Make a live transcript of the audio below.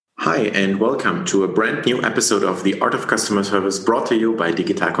Hi, and welcome to a brand new episode of The Art of Customer Service brought to you by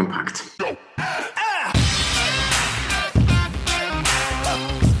Digital Compact.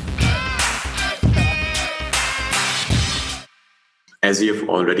 As you've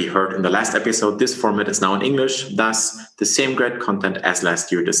already heard in the last episode, this format is now in English, thus the same great content as last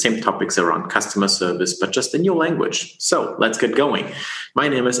year, the same topics around customer service, but just in new language. So let's get going. My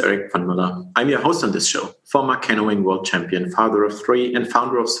name is Eric van Muller. I'm your host on this show, former canoeing world champion, father of three, and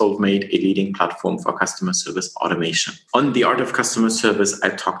founder of Solvemate, a leading platform for customer service automation. On The Art of Customer Service, I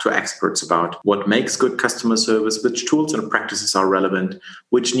talk to experts about what makes good customer service, which tools and practices are relevant,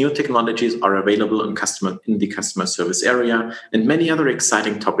 which new technologies are available in the customer service area, and many other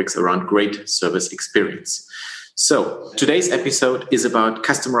exciting topics around great service experience. So today's episode is about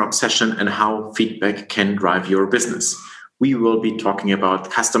customer obsession and how feedback can drive your business. We will be talking about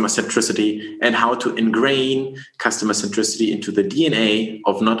customer centricity and how to ingrain customer centricity into the DNA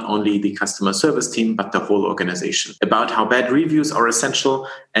of not only the customer service team, but the whole organization. About how bad reviews are essential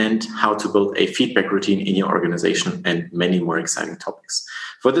and how to build a feedback routine in your organization and many more exciting topics.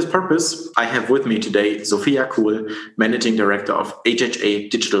 For this purpose, I have with me today Sophia Kuhl, Managing Director of HHA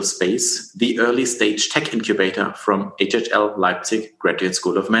Digital Space, the early stage tech incubator from HHL Leipzig Graduate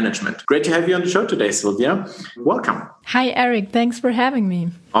School of Management. Great to have you on the show today, Sylvia. Welcome. Hi, Eric. Thanks for having me.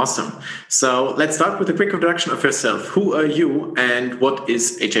 Awesome. So let's start with a quick introduction of yourself. Who are you and what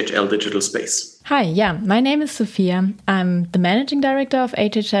is HHL Digital Space? Hi, my name is Sophia. I'm the Managing Director of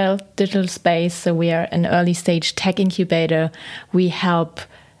HHL Digital Space. So we are an early stage tech incubator. We help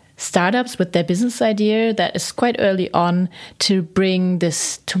startups with their business idea that is quite early on to bring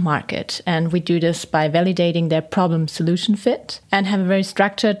this to market. And we do this by validating their problem solution fit and have a very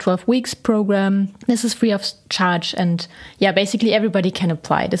structured 12 weeks program. This is free of charge. And basically everybody can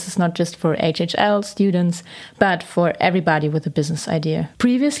apply. This is not just for HHL students, but for everybody with a business idea.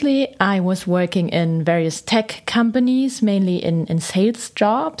 Previously, I was working in various tech companies, mainly in sales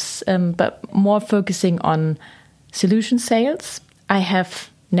jobs, but more focusing on solution sales. I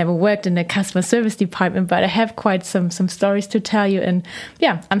have never worked in the customer service department, but I have quite some stories to tell you. And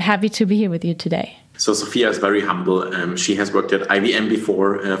I'm happy to be here with you today. So Sophia is very humble. She has worked at IBM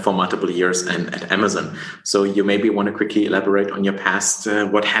before for multiple years and at Amazon. So you maybe want to quickly elaborate on your past.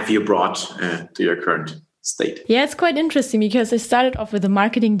 What have you brought to your current state? Yeah, it's quite interesting because I started off with a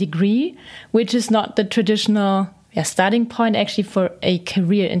marketing degree, which is not the traditional starting point actually for a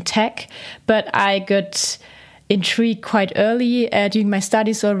career in tech. But I got intrigued quite early during my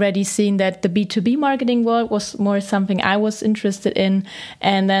studies already, seeing that the B2B marketing world was more something I was interested in.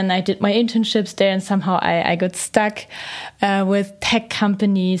 And then I did my internships there and somehow I got stuck with tech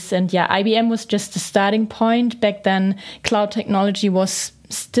companies. And IBM was just the starting point. Back then, cloud technology was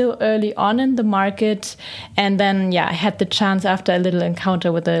still early on in the market. And then, I had the chance after a little encounter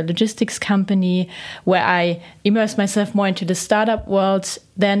with a logistics company where I immersed myself more into the startup world,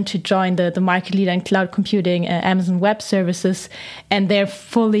 then to join the market leader in cloud computing, Amazon Web Services, and they're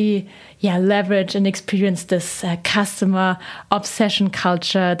fully leverage and experience this customer obsession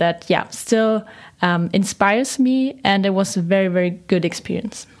culture that still inspires me, and it was a very, very good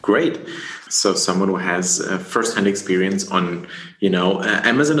experience. Great. So someone who has first-hand experience on,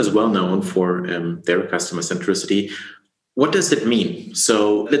 Amazon is well known for their customer centricity. What does it mean?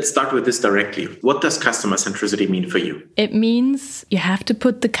 So let's start with this directly. What does customer centricity mean for you? It means you have to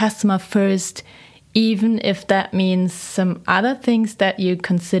put the customer first, even if that means some other things that you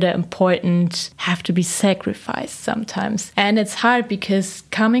consider important have to be sacrificed sometimes. And it's hard because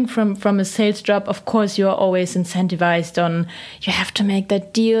coming from a sales job, of course, you're always incentivized on you have to make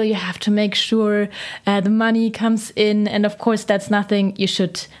that deal, you have to make sure the money comes in. And of course, that's nothing you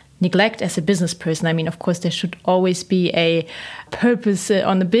should neglect as a business person. I mean, of course, there should always be a purpose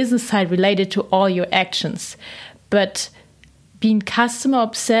on the business side related to all your actions. But being customer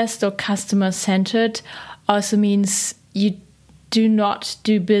obsessed or customer centered also means you do not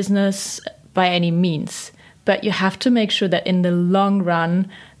do business by any means, but you have to make sure that in the long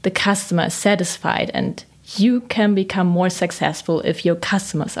run, the customer is satisfied and you can become more successful if your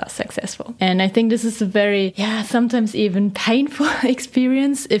customers are successful. And I think this is a very, sometimes even painful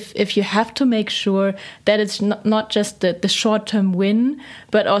experience if you have to make sure that it's not just the short-term win,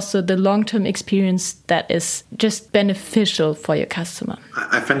 but also the long-term experience that is just beneficial for your customer.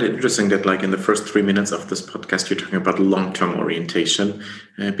 I find it interesting that in the first 3 minutes of this podcast, you're talking about long-term orientation,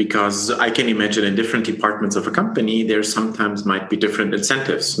 because I can imagine in different departments of a company, there sometimes might be different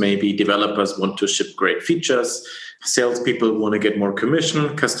incentives. Maybe developers want to ship great features. Salespeople want to get more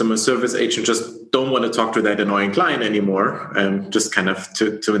commission. Customer service agents just don't want to talk to that annoying client anymore. Just kind of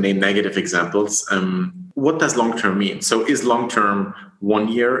to name negative examples. What does long-term mean? So is long-term 1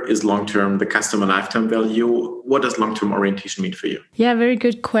 year is long-term the customer lifetime value? What does long-term orientation mean for you? Yeah, very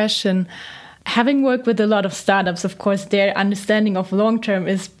good question. Having worked with a lot of startups, of course, their understanding of long-term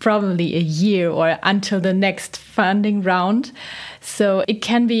is probably a year or until the next funding round. So it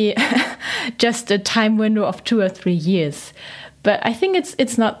can be just a time window of 2 or 3 years. But I think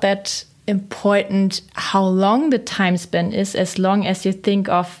it's not that important how long the time span is, as long as you think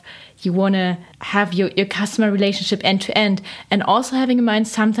of you want to have your customer relationship end to end. And also having in mind,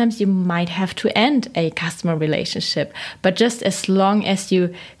 sometimes you might have to end a customer relationship. But just as long as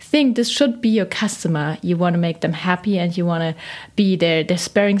you think this should be your customer, you want to make them happy and you want to be their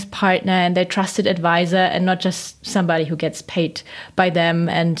sparring partner and their trusted advisor and not just somebody who gets paid by them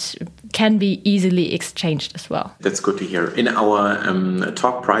and can be easily exchanged as well. That's good to hear. In our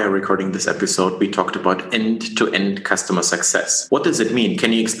talk prior recording this episode, we talked about end-to-end customer success. What does it mean?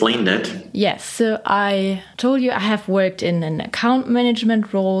 Can you explain that? Yes. So I told you I have worked in an account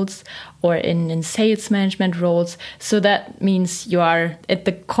management roles or in sales management roles. So that means you are at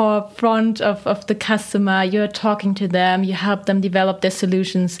the core front of the customer, you're talking to them, you help them develop their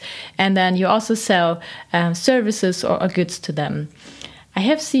solutions, and then you also sell services or goods to them. I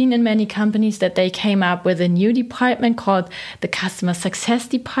have seen in many companies that they came up with a new department called the Customer Success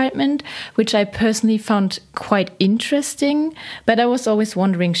Department, which I personally found quite interesting. But I was always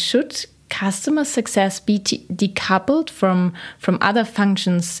wondering, should customer success be decoupled from other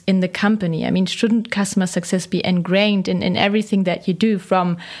functions in the company? I mean, shouldn't customer success be ingrained in everything that you do,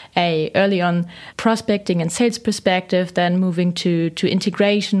 from a early on prospecting and sales perspective, then moving to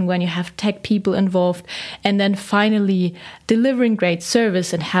integration when you have tech people involved, and then finally delivering great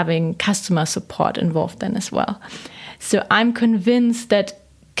service and having customer support involved then as well? So I'm convinced that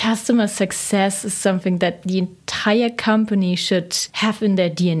customer success is something that the entire company should have in their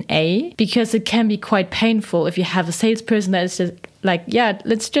DNA, because it can be quite painful if you have a salesperson that is just like, yeah,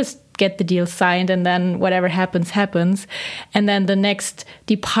 let's just get the deal signed and then whatever happens, happens. And then the next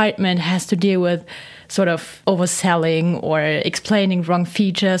department has to deal with sort of overselling or explaining wrong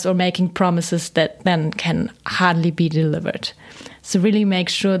features or making promises that then can hardly be delivered. So really make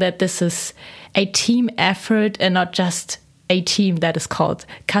sure that this is a team effort and not just a team that is called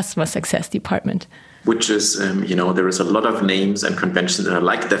Customer Success Department. Which is, there is a lot of names and conventions, and I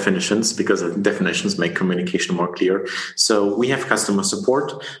like definitions because definitions make communication more clear. So we have customer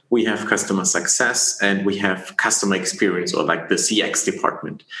support, we have customer success, and we have customer experience, or like the CX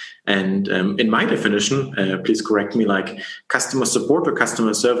department. And in my definition, please correct me, like customer support or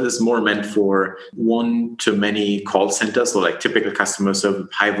customer service is more meant for one-to-many call centers, or like typical customer service,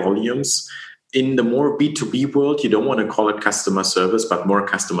 high volumes. In the more B2B world, you don't want to call it customer service, but more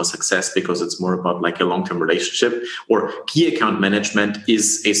customer success, because it's more about like a long-term relationship. Or key account management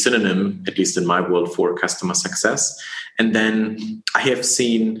is a synonym, at least in my world, for customer success. And then I have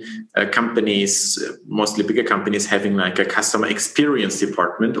seen companies, mostly bigger companies, having like a customer experience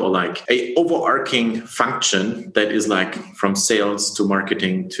department, or like a overarching function that is like from sales to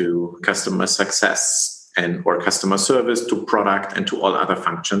marketing to customer success, and or customer service to product and to all other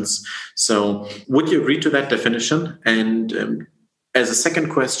functions. So would you agree to that definition? And as a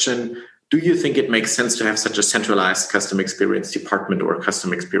second question, do you think it makes sense to have such a centralized customer experience department or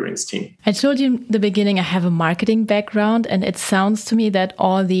customer experience team? I told you in the beginning I have a marketing background, and it sounds to me that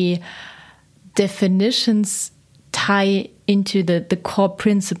all the definitions tie into the core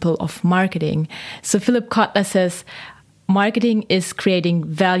principle of marketing. So Philip Kotler says, marketing is creating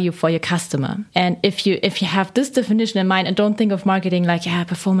value for your customer. And if you have this definition in mind and don't think of marketing like,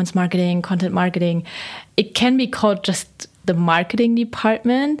 performance marketing, content marketing, it can be called just the marketing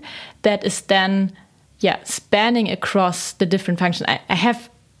department that is then, spanning across the different functions. I have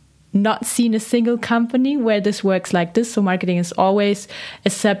not seen a single company where this works like this. So marketing is always a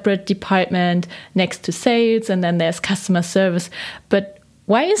separate department next to sales, and then there's customer service. But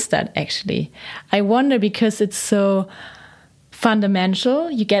why is that actually? I wonder, because it's so fundamental.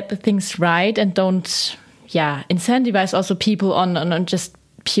 You get the things right and don't, incentivize also people on just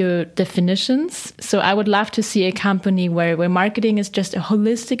pure definitions. So I would love to see a company where marketing is just a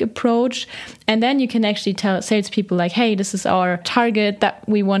holistic approach. And then you can actually tell salespeople like, hey, this is our target that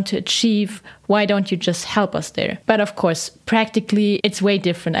we want to achieve. Why don't you just help us there? But of course, practically, it's way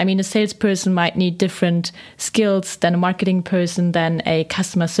different. I mean, a salesperson might need different skills than a marketing person, than a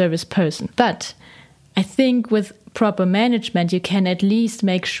customer service person. But I think with proper management, you can at least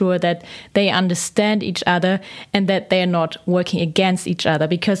make sure that they understand each other and that they're not working against each other.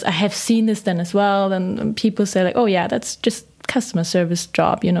 Because I have seen this then as well, and people say like, oh yeah, that's just customer service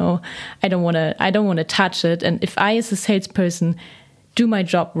job, I don't want to touch it. And if I, as a salesperson, do my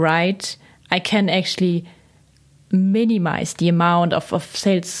job right, I can actually minimize the amount of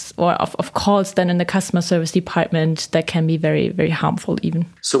sales or of calls then in the customer service department that can be very, very harmful even.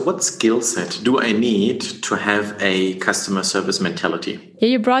 So what skill set do I need to have a customer service mentality? Yeah,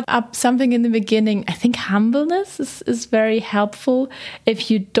 you brought up something in the beginning. I think humbleness is very helpful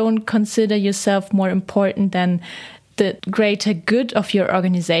if you don't consider yourself more important than the greater good of your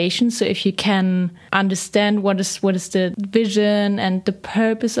organization. So if you can understand what is the vision and the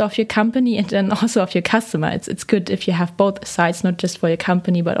purpose of your company and then also of your customer, it's good if you have both sides, not just for your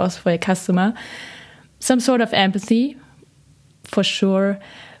company, but also for your customer. Some sort of empathy, for sure,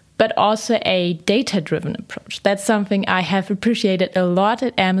 but also a data-driven approach. That's something I have appreciated a lot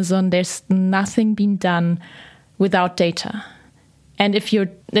at Amazon. There's nothing being done without data. And if you're,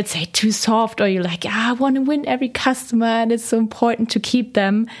 let's say, too soft or you're like, I want to win every customer and it's so important to keep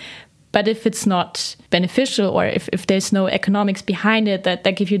them. But if it's not beneficial or if there's no economics behind it that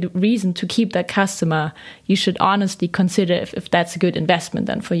give you the reason to keep that customer, you should honestly consider if that's a good investment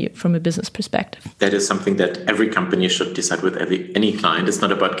then for you from a business perspective. That is something that every company should decide with any client. It's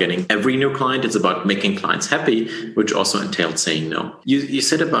not about getting every new client. It's about making clients happy, which also entails saying no. You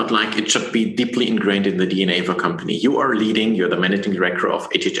said about like it should be deeply ingrained in the DNA of a company. You're the managing director of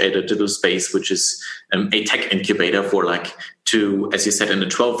HHA Digital Space, which is a tech incubator for as you said, in a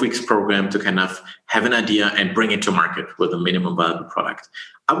 12 weeks program to kind of have an idea and bring it to market with a minimum viable product.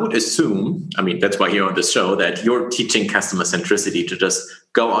 I would assume, that's why you're on the show, that you're teaching customer centricity to just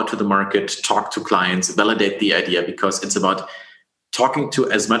go out to the market, talk to clients, validate the idea, because it's about talking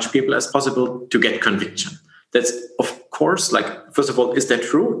to as much people as possible to get conviction. That's, of course, first of all, is that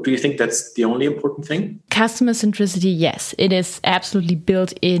true? Do you think that's the only important thing? Customer centricity, yes, it is absolutely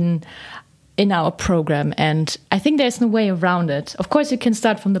built in our program. And I think there's no way around it. Of course, you can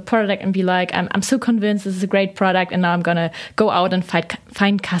start from the product and be like, I'm so convinced this is a great product and now I'm going to go out and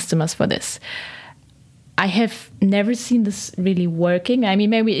find customers for this. I have never seen this really working.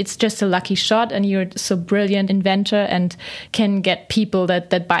 Maybe it's just a lucky shot and you're so brilliant inventor and can get people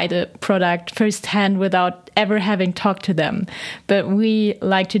that buy the product firsthand without ever having talked to them. But we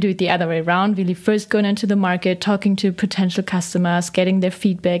like to do it the other way around, really first going into the market, talking to potential customers, getting their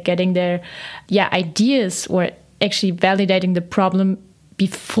feedback, getting their ideas, or actually validating the problem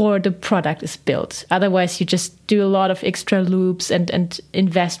before the product is built. Otherwise, you just do a lot of extra loops and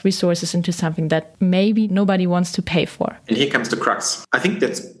invest resources into something that maybe nobody wants to pay for. And here comes the crux. I think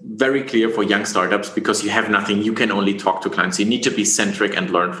that's very clear for young startups because you have nothing. You can only talk to clients. You need to be centric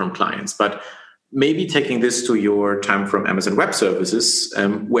and learn from clients. But maybe taking this to your time from Amazon Web Services,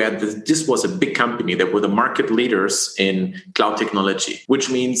 where this was a big company that were the market leaders in cloud technology, which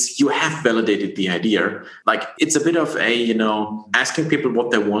means you have validated the idea. It's a bit of asking people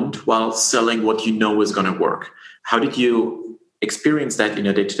what they want while selling what you know is going to work. How did you experience that in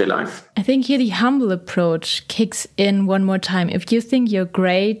your day-to-day life? I think here the humble approach kicks in one more time. If you think you're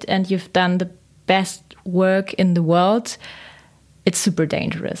great and you've done the best work in the world, it's super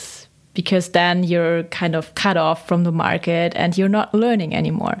dangerous, because then you're kind of cut off from the market and you're not learning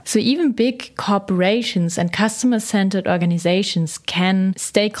anymore. So even big corporations and customer-centered organizations can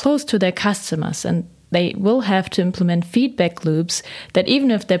stay close to their customers, and they will have to implement feedback loops that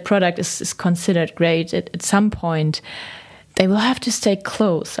even if their product is considered great, at some point they will have to stay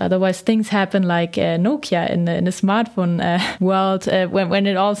close. Otherwise, things happen like Nokia in the smartphone world when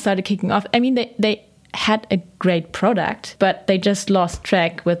it all started kicking off. They had a great product, but they just lost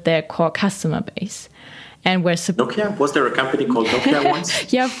track with their core customer base. And Nokia? Was there a company called Nokia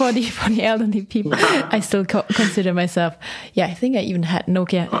once? Yeah, for the elderly people. I still consider myself. Yeah, I think I even had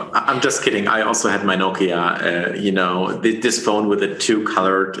Nokia. I'm just kidding. I also had my Nokia. This phone with the two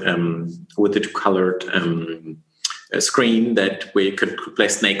colored screen that we could play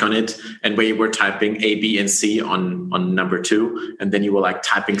Snake on it, and where you were typing A, B, and C on number 2, and then you were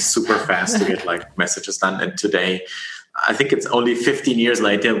typing super fast to get messages done. And today, I think it's only 15 years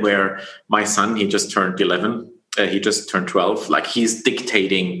later, where my son, he just turned 11, he just turned 12, he's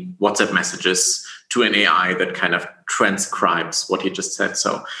dictating WhatsApp messages to an AI that kind of transcribes what he just said.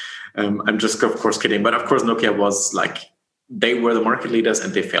 So I'm just, of course, kidding. But of course, Nokia was they were the market leaders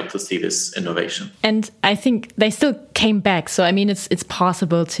and they failed to see this innovation. And I think they still came back. So, it's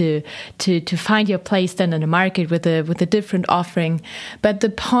possible to find your place then in the market with a different offering. But the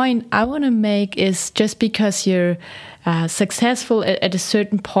point I want to make is just because you're successful at a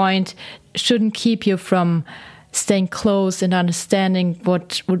certain point shouldn't keep you from staying close and understanding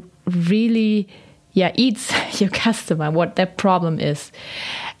what would really eats your customer, what their problem is.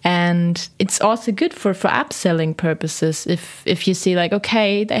 And it's also good for upselling purposes. If you see like,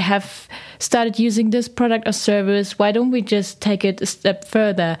 okay, they have started using this product or service, why don't we just take it a step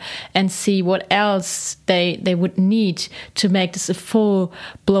further and see what else they would need to make this a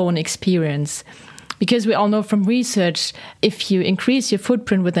full-blown experience? Because we all know from research, if you increase your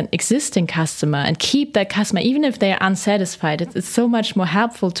footprint with an existing customer and keep that customer, even if they're unsatisfied, it's so much more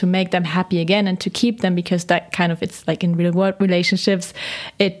helpful to make them happy again and to keep them, because that kind of, it's like in real world relationships,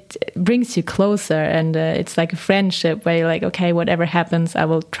 it brings you closer, and it's like a friendship where you're like, okay, whatever happens, I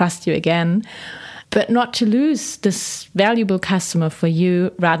will trust you again. But not to lose this valuable customer for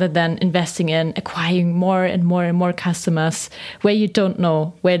you, rather than investing in acquiring more and more and more customers where you don't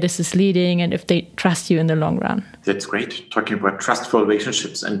know where this is leading and if they trust you in the long run. That's great. Talking about trustful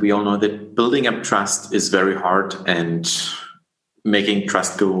relationships. And we all know that building up trust is very hard and making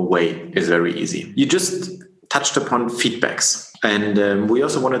trust go away is very easy. You just touched upon feedbacks. And we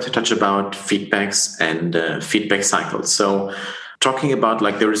also wanted to touch about feedbacks and feedback cycles. So talking about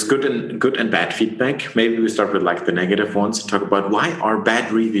like there is good and bad feedback. Maybe we start with like the negative ones and talk about why are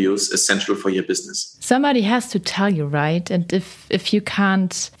bad reviews essential for your business? Somebody has to tell you, right? And if you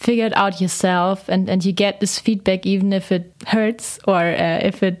can't figure it out yourself and you get this feedback, even if it hurts or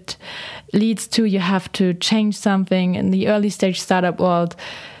if it leads to you have to change something in the early stage startup world,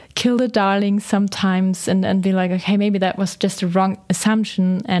 kill the darlings sometimes and be like, okay, maybe that was just a wrong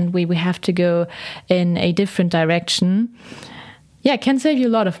assumption and we have to go in a different direction. Yeah, it can save you a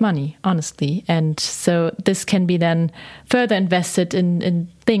lot of money, honestly. And so this can be then further invested in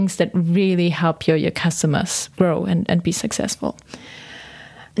things that really help your customers grow and be successful.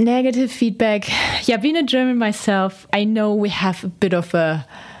 Negative feedback. Yeah, being a German myself, I know we have a bit of an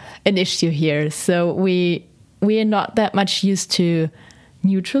issue here. So we are not that much used to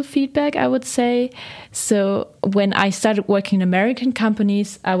neutral feedback, I would say. So when I started working in American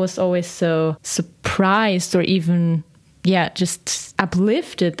companies, I was always so surprised or even just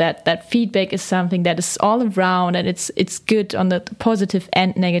uplifted that feedback is something that is all around and it's good on the positive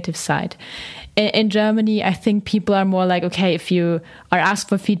and negative side. In Germany, I think people are more like, okay, if you are asked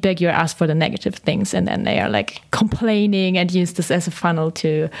for feedback, you're asked for the negative things, and then they are like complaining and use this as a funnel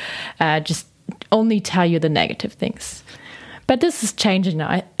to just only tell you the negative things. But this is changing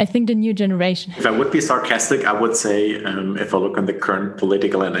now. I think the new generation. If I would be sarcastic, I would say, if I look on the current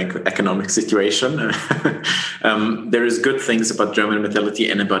political and economic situation, there is good things about German mentality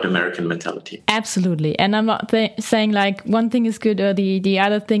and about American mentality. Absolutely. And I'm not saying like one thing is good or the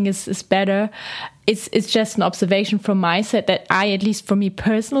other thing is better. It's just an observation from my side that at least for me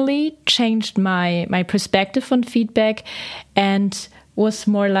personally, changed my perspective on feedback and was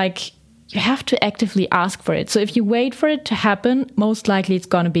more like, you have to actively ask for it. So if you wait for it to happen, most likely it's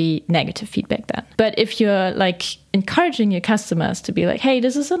going to be negative feedback then. But if you're like encouraging your customers to be like, hey,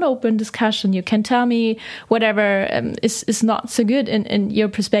 this is an open discussion. You can tell me whatever is not so good in your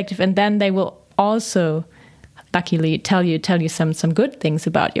perspective. And then they will also luckily tell you some good things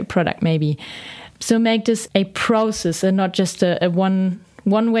about your product maybe. So make this a process and not just a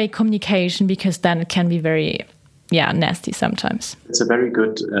one-way communication, because then it can be very nasty sometimes. That's a very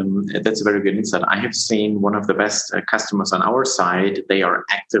good insight. I have seen one of the best customers on our side. They are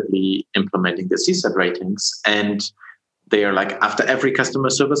actively implementing the CSAT ratings, and they are like after every customer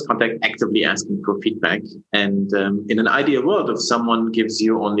service contact actively asking for feedback. And in an ideal world, if someone gives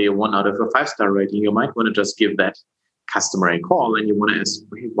you only a 1 out of a 5-star rating, you might want to just give that customer a call and you want to ask,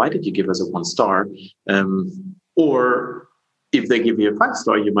 hey, why did you give us a 1-star? Or if they give you a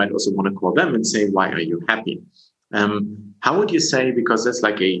 5-star, you might also want to call them and say, why are you happy? How would you say, because that's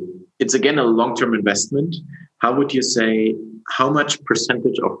like it's again a long-term investment, how would you say how much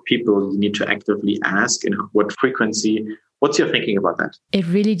percentage of people you need to actively ask and what frequency? What's your thinking about that? It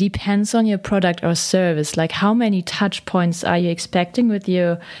really depends on your product or service. Like how many touch points are you expecting with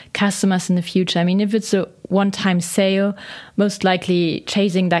your customers in the future? I mean, if it's a one-time sale, most likely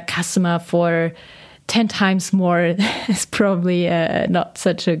chasing that customer for 10 times more is probably not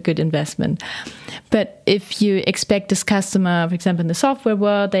such a good investment. But if you expect this customer, for example, in the software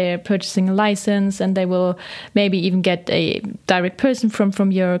world, they're purchasing a license and they will maybe even get a direct person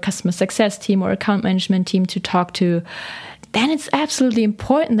from your customer success team or account management team to talk to, then it's absolutely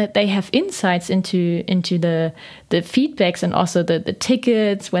important that they have insights into the feedbacks and also the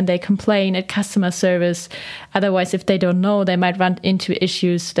tickets when they complain at customer service. Otherwise, if they don't know, they might run into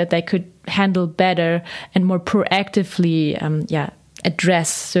issues that they could handle better and more proactively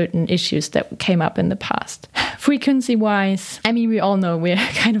address certain issues that came up in the past. Frequency-wise, I mean, we all know we're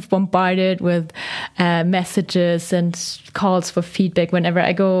kind of bombarded with messages and calls for feedback. Whenever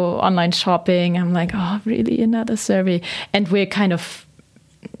I go online shopping, I'm like, oh, really, another survey? And we're kind of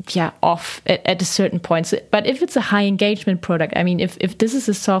off at a certain point. So, but if it's a high engagement product, I mean, if this is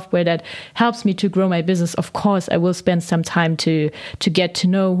a software that helps me to grow my business, of course, I will spend some time to get to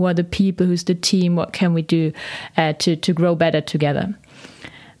know who are the people, who's the team, what can we do to grow better together.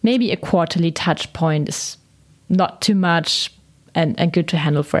 Maybe a quarterly touch point is not too much and good to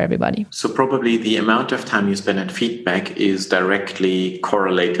handle for everybody. So probably the amount of time you spend at feedback is directly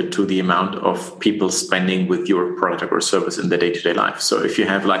correlated to the amount of people spending with your product or service in their day-to-day life. So if you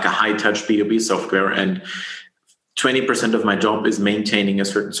have like a high-touch B2B software and 20% of my job is maintaining a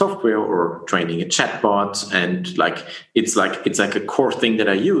certain software or training a chatbot, and it's like a core thing that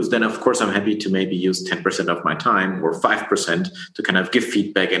I use, then of course I'm happy to maybe use 10% of my time or 5% to kind of give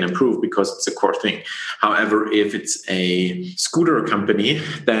feedback and improve because it's a core thing. However, if it's a scooter company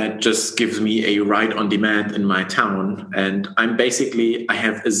that just gives me a ride on demand in my town, and I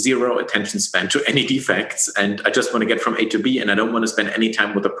have a zero attention span to any defects, and I just want to get from A to B, and I don't want to spend any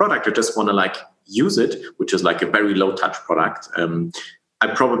time with the product, I just want to use it, which is like a very low touch product, I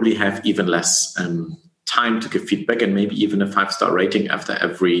probably have even less time to give feedback, and maybe even a 5-star rating after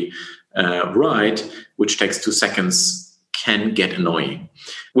every ride, which takes 2 seconds, can get annoying,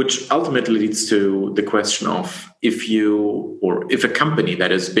 which ultimately leads to the question of if a company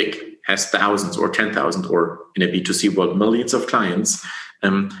that is big has thousands or 10,000 or in a B2C world, millions of clients,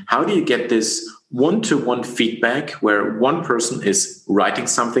 how do you get this one-to-one feedback where one person is writing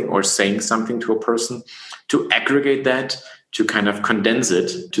something or saying something to a person, to aggregate that, to kind of condense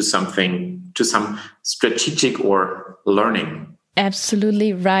it to some strategic or learning?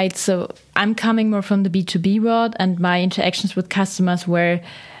 Absolutely right. So I'm coming more from the B2B world, and my interactions with customers were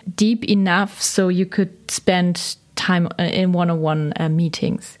deep enough so you could spend time in one-on-one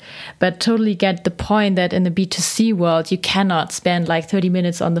meetings. But totally get the point that in the B2C world, you cannot spend 30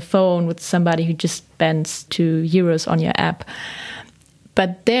 minutes on the phone with somebody who just spends €2 on your app.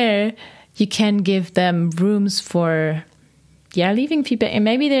 But there, you can give them rooms for leaving feedback. And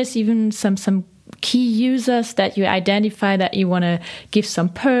maybe there's even some key users that you identify that you want to give some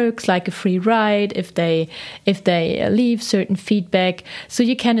perks, like a free ride if they leave certain feedback. So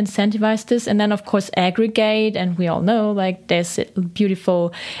you can incentivize this, and then of course aggregate. And we all know there's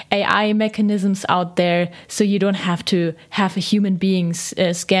beautiful AI mechanisms out there, so you don't have to have a human being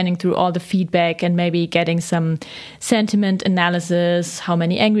scanning through all the feedback and maybe getting some sentiment analysis. How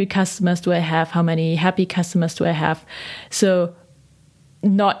many angry customers do I have? How many happy customers do I have? So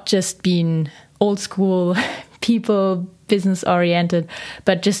not just being old school people, business oriented,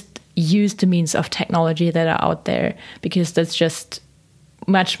 but just use the means of technology that are out there, because that's just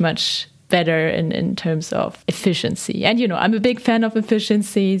much, much better in terms of efficiency. And, I'm a big fan of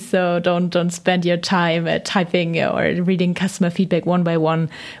efficiency, so don't spend your time typing or reading customer feedback one by one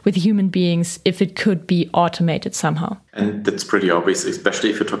with human beings if it could be automated somehow. And that's pretty obvious, especially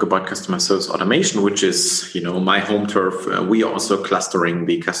if you talk about customer service automation, which is, my home turf. We are also clustering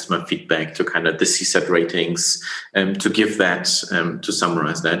the customer feedback to kind of the CSAT ratings, to give that, to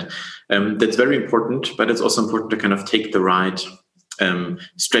summarize that. That's very important, but it's also important to kind of take the right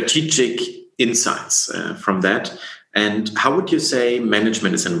strategic insights from that. And how would you say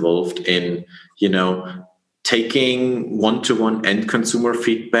management is involved in, taking one-to-one end consumer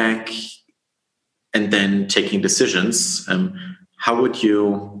feedback and then taking decisions? How would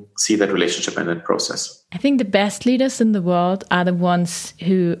you see that relationship and that process? I think the best leaders in the world are the ones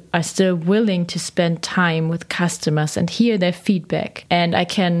who are still willing to spend time with customers and hear their feedback. And I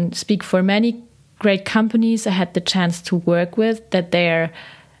can speak for many great companies I had the chance to work with, that they're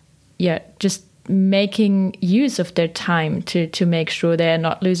just making use of their time to make sure they're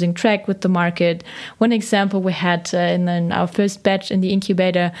not losing track with the market. One example we had in our first batch in the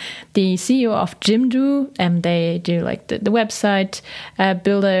incubator, the CEO of Jimdo, and they do the website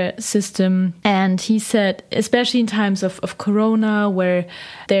builder system. And he said, especially in times of Corona, where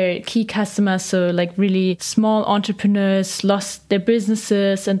their key customers, so really small entrepreneurs, lost their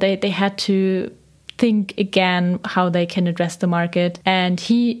businesses, and they had to think again how they can address the market. And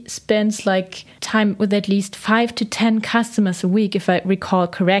he spends time with at least 5 to 10 customers a week, if I recall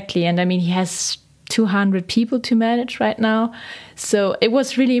correctly. And I mean, he has 200 people to manage right now. So it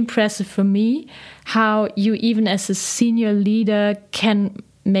was really impressive for me how you, even as a senior leader, can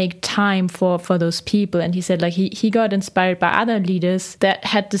make time for those people. And he said he got inspired by other leaders that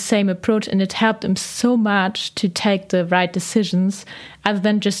had the same approach, and it helped him so much to take the right decisions, other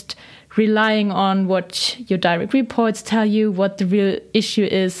than just relying on what your direct reports tell you, what the real issue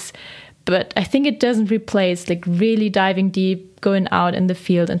is. But I think it doesn't replace really diving deep, going out in the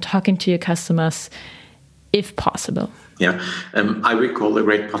field and talking to your customers if possible. Yeah, I recall a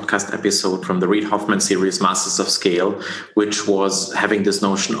great podcast episode from the Reid Hoffman series, Masters of Scale, which was having this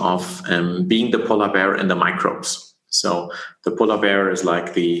notion of being the polar bear in the microbes. So the polar bear is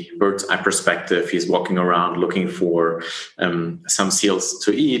like the bird's eye perspective. He's walking around looking for some seals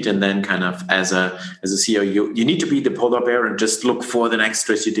to eat. And then kind of as a CEO, you need to be the polar bear and just look for the next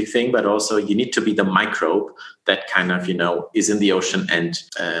strategic thing. But also you need to be the microbe that kind of, is in the ocean and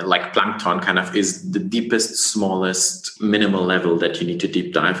like plankton kind of is the deepest, smallest, minimal level that you need to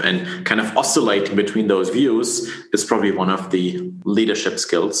deep dive. And kind of oscillating between those views is probably one of the leadership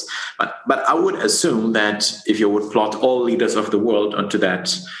skills. But I would assume that if you would plot all leaders of the world onto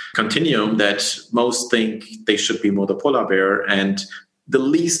that continuum, that most think they should be more the polar bear and the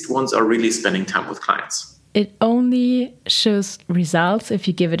least ones are really spending time with clients. It only shows results if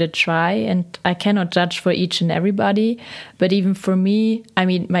you give it a try. And I cannot judge for each and everybody. But even for me, I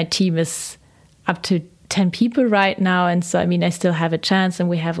mean, my team is up to 10 people right now. And so, I mean, I still have a chance and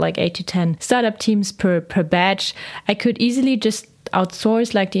we have like 8 to 10 startup teams per batch. I could easily just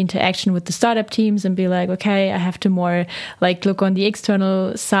outsource like the interaction with the startup teams and be like, okay, I have to more like look on the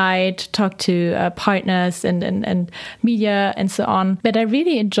external side, talk to partners and media and so on. But I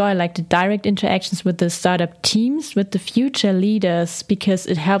really enjoy like the direct interactions with the startup teams, with the future leaders, because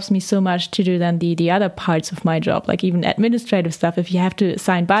it helps me so much to do then the other parts of my job, like even administrative stuff. If you have to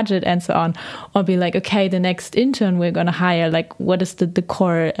assign budget and so on, or be like, okay, the next intern we're going to hire, like what is the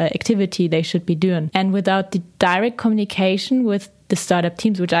core activity they should be doing? And without the direct communication with the startup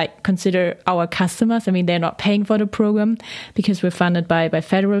teams, which I consider our customers. I mean, they're not paying for the program because we're funded by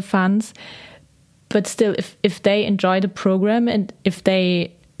federal funds. But still, if they enjoy the program and if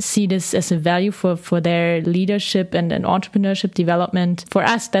they see this as a value for their leadership and entrepreneurship development, for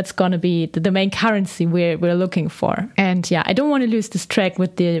us, that's going to be the main currency we're looking for. And yeah, I don't want to lose this track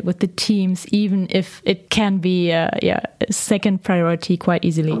with the teams, even if it can be a second priority quite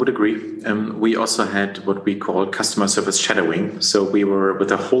easily. I would agree. We also had what we call customer service shadowing. So we were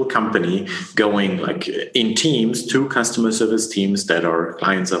with a whole company going like in teams, 2 customer service teams that are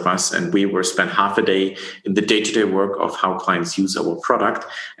clients of us. And we were spent half a day in the day-to-day work of how clients use our product.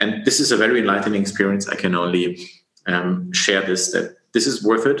 And this is a very enlightening experience. I can only share that this is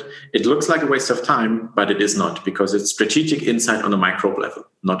worth it. It looks like a waste of time, but it is not, because it's strategic insight on a microbe level,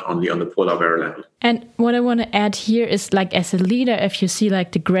 not only on the polar bear level. And what I want to add here is, like, as a leader, if you see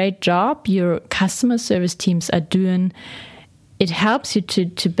like the great job your customer service teams are doing, it helps you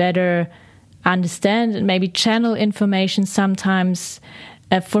to better understand and maybe channel information sometimes.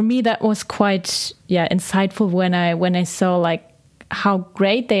 For me, that was quite insightful when I saw like how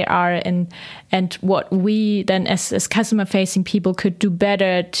great they are and what we then as customer facing people could do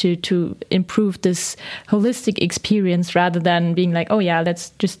better to improve this holistic experience, rather than being like, oh yeah,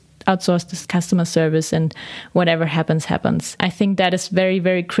 let's just outsource this customer service and whatever happens. I think that is very,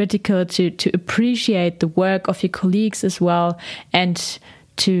 very critical to appreciate the work of your colleagues as well, and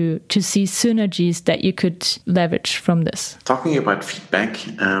to see synergies that you could leverage from this. Talking about feedback,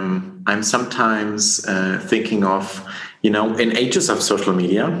 I'm sometimes thinking of, in ages of social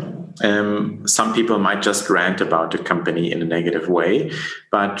media, some people might just rant about a company in a negative way.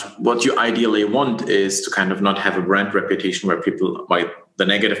 But what you ideally want is to kind of not have a brand reputation where the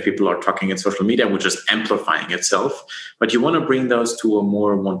negative people are talking in social media, which is amplifying itself. But you want to bring those to a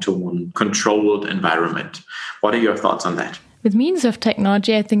more one-to-one controlled environment. What are your thoughts on that? With means of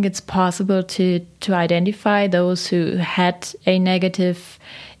technology, I think it's possible to identify those who had a negative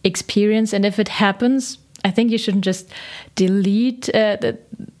experience. And if it happens, I think you shouldn't just delete the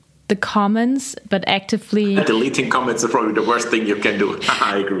comments, but actively... Deleting comments is probably the worst thing you can do.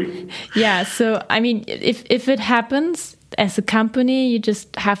 I agree. Yeah, so, I mean, if it happens, as a company, you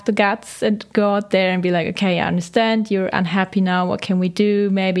just have the guts and go out there and be like, okay, I understand you're unhappy now. What can we do?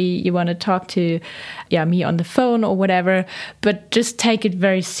 Maybe you want to talk to me on the phone or whatever, but just take it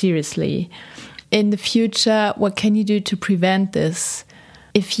very seriously. In the future, what can you do to prevent this?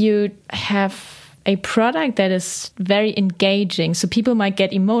 If you have a product that is very engaging, so people might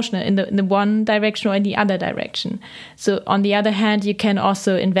get emotional in the one direction or in the other direction. So on the other hand, you can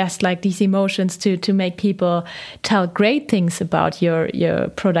also invest like these emotions to make people tell great things about your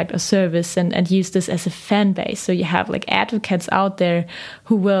product or service and use this as a fan base. So you have like advocates out there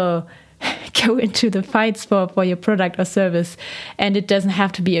who will go into the fights for your product or service, and it doesn't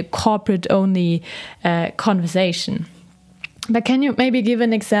have to be a corporate only conversation. But can you maybe give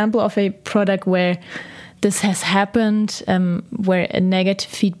an example of a product where this has happened, where a negative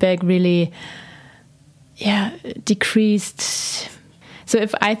feedback really decreased So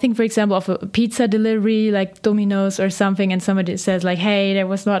if I think, for example, of a pizza delivery like Domino's or something, and somebody says like, hey, there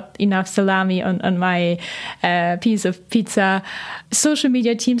was not enough salami on my piece of pizza, social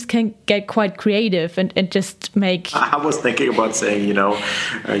media teams can get quite creative and just make... I was thinking about saying,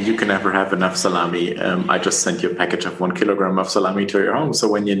 you can never have enough salami. I just sent you a package of 1 kilogram of salami to your home. So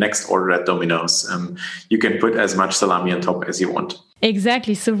when you next order at Domino's, you can put as much salami on top as you want.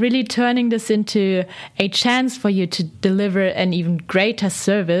 Exactly. So really turning this into a chance for you to deliver an even greater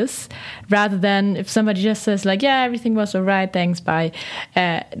service, rather than if somebody just says like, yeah, everything was all right, thanks, bye.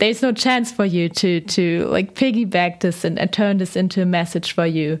 There's no chance for you to like piggyback this and turn this into a message for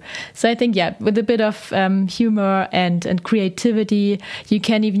you. So I think, yeah, with a bit of humor and creativity, you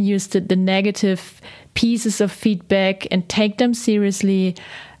can even use the negative pieces of feedback and take them seriously,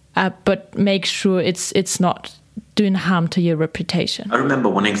 but make sure it's not doing harm to your reputation. I remember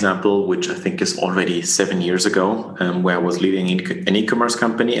one example, which I think is already 7 years ago, where I was leading an e-commerce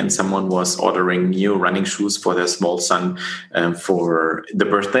company and someone was ordering new running shoes for their small son for the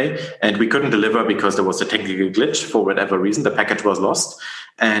birthday. And we couldn't deliver because there was a technical glitch for whatever reason. The package was lost.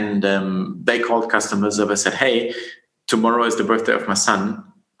 And they called customer service, said, hey, tomorrow is the birthday of my son.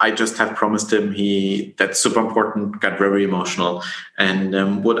 I just have promised him that's super important, got very emotional.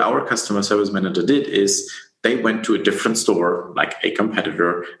 And what our customer service manager did is they went to a different store, like a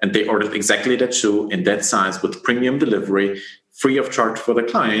competitor, and they ordered exactly that shoe in that size with premium delivery, free of charge for the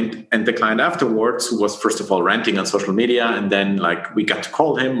client. And the client afterwards, who was first of all ranting on social media, and then like we got to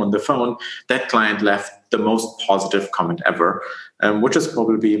call him on the phone, that client left the most positive comment ever, which is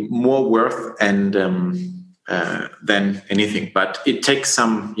probably more worth than anything. But it takes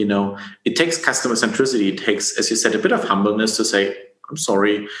it takes customer centricity. It takes, as you said, a bit of humbleness to say, I'm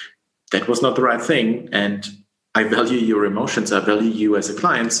sorry, that was not the right thing. And I value your emotions. I value you as a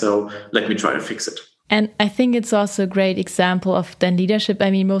client. So let me try to fix it. And I think it's also a great example of then leadership.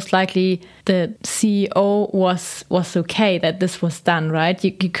 I mean, most likely the CEO was okay that this was done, right?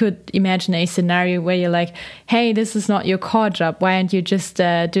 You could imagine a scenario where you're like, hey, this is not your core job. Why aren't you just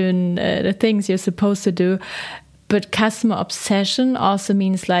doing the things you're supposed to do? But customer obsession also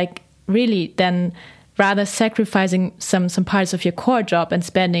means like really then rather sacrificing some parts of your core job and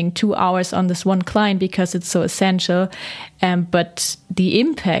spending 2 hours on this one client because it's so essential. But the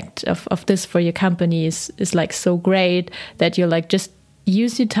impact of this for your company is like so great that you're like, just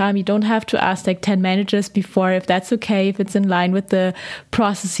use your time. You don't have to ask like 10 managers before if that's okay, if it's in line with the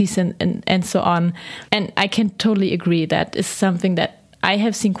processes and so on. And I can totally agree that is something that I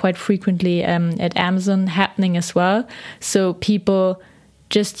have seen quite frequently at Amazon happening as well. So people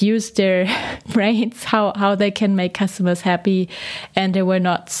just use their brains, how they can make customers happy. And there were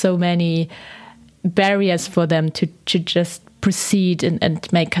not so many barriers for them to just proceed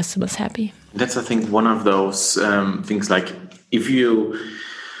and make customers happy. That's, I think, one of those things like if you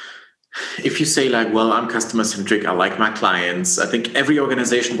say like, well, I'm customer centric, I like my clients. I think every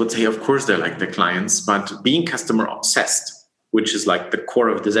organization would say, of course, they like their clients, but being customer obsessed, which is like the core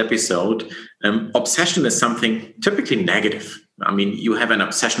of this episode, obsession is something typically negative. I mean, you have an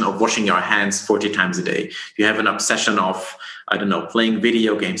obsession of washing your hands 40 times a day. You have an obsession of, I don't know, playing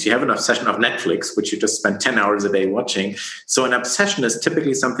video games. You have an obsession of Netflix, which you just spend 10 hours a day watching. So an obsession is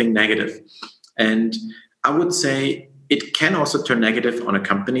typically something negative. And I would say it can also turn negative on a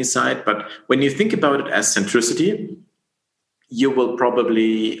company side. But when you think about it as centricity, you will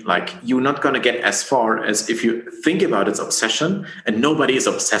probably you're not going to get as far as if you think about its obsession, and nobody is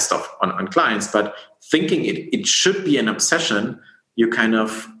obsessed on clients, but thinking it should be an obsession, you kind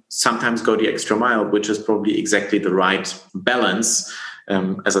of sometimes go the extra mile, which is probably exactly the right balance.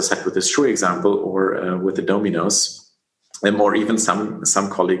 As I said, with this shoe example or with the Domino's. Or even some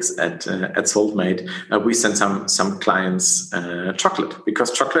colleagues at Soulmate, we send some clients chocolate,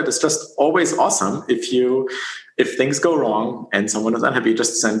 because chocolate is just always awesome. If things go wrong and someone is unhappy,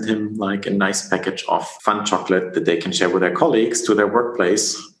 just send him like a nice package of fun chocolate that they can share with their colleagues to their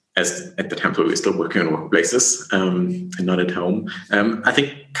workplace. As at the time we were still working in workplaces and not at home. I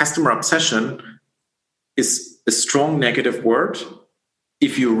think customer obsession is a strong negative word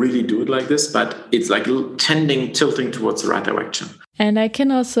if you really do it like this, but it's like tilting towards the right direction. And I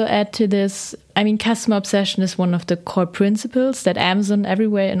can also add to this, I mean, customer obsession is one of the core principles that Amazon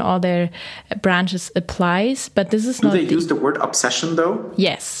everywhere in all their branches applies, but this is not... Do they use the word obsession though?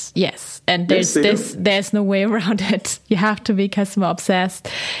 Yes. And there's no way around it. You have to be customer obsessed.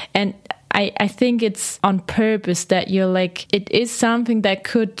 And I think it's on purpose that you're like, it is something that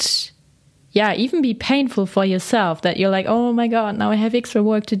could... even be painful for yourself, that you're like, oh my God, now I have extra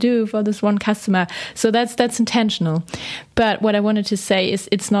work to do for this one customer. So that's intentional. But what I wanted to say is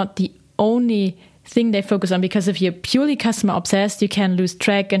it's not the only thing they focus on, because if you're purely customer obsessed, you can lose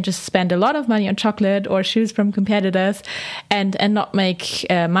track and just spend a lot of money on chocolate or shoes from competitors and not make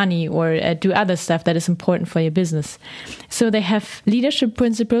money or do other stuff that is important for your business. So they have leadership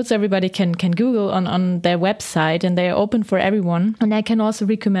principles everybody can Google on their website, and they are open for everyone. And I can also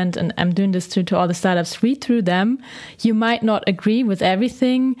recommend, and I'm doing this to all the startups, read through them. You might not agree with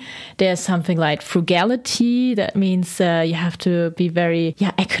everything. There's something like frugality. That means you have to be very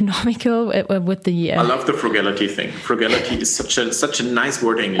economical with the... I love the frugality thing. Frugality is such a nice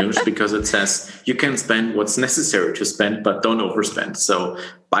word in English, because it says you can spend what's necessary to spend, but don't overspend. So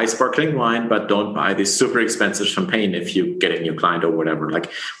buy sparkling wine, but don't buy this super expensive champagne if you get a new client or whatever.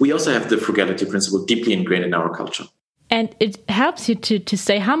 Like, we also have the frugality principle deeply ingrained in our culture. And it helps you to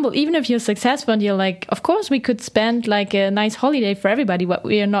stay humble, even if you're successful and you're like, of course, we could spend like a nice holiday for everybody, but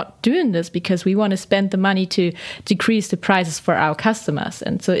we are not doing this because we want to spend the money to decrease the prices for our customers.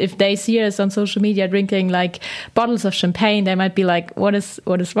 And so if they see us on social media drinking like bottles of champagne, they might be like, what is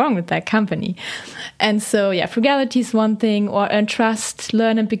wrong with that company? And so, frugality is one thing, or earn trust,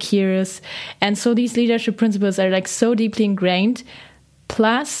 learn and be curious. And so these leadership principles are like so deeply ingrained.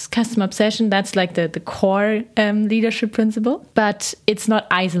 Plus customer obsession, that's like the core leadership principle, but it's not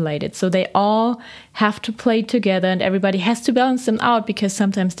isolated. So they all have to play together, and everybody has to balance them out, because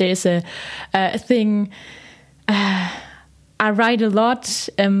sometimes there is a thing. I write a lot,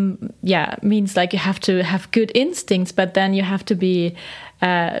 means like you have to have good instincts, but then you have to be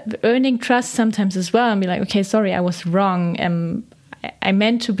earning trust sometimes as well, and be like, okay, sorry, I was wrong. I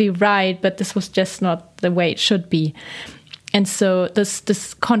meant to be right, but this was just not the way it should be. And so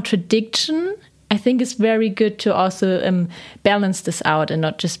this contradiction, I think, is very good to also balance this out and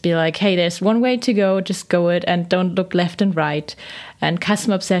not just be like, hey, there's one way to go, just go it and don't look left and right. And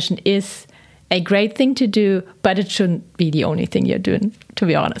customer obsession is a great thing to do, but it shouldn't be the only thing you're doing, to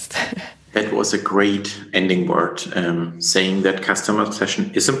be honest. That was a great ending word, saying that customer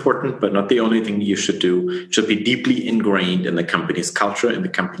obsession is important, but not the only thing you should do. It should be deeply ingrained in the company's culture, in the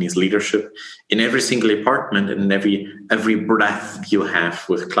company's leadership, in every single department, and in every breath you have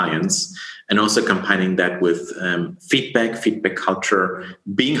with clients, and also combining that with feedback culture,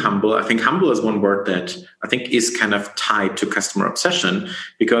 being humble. I think humble is one word that I think is kind of tied to customer obsession,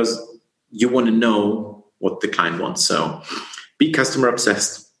 because you want to know what the client wants. So be customer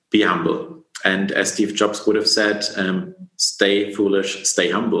obsessed. Be humble. And as Steve Jobs would have said, stay foolish, stay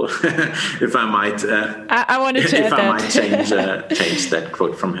humble. If I might, I wanted to if I might change that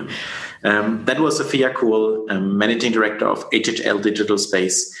quote from him. That was Sophia Kohl, Managing Director of HHL Digital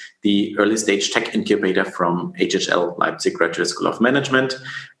Space, the early stage tech incubator from HHL Leipzig Graduate School of Management.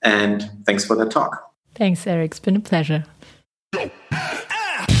 And thanks for that talk. Thanks, Eric. It's been a pleasure.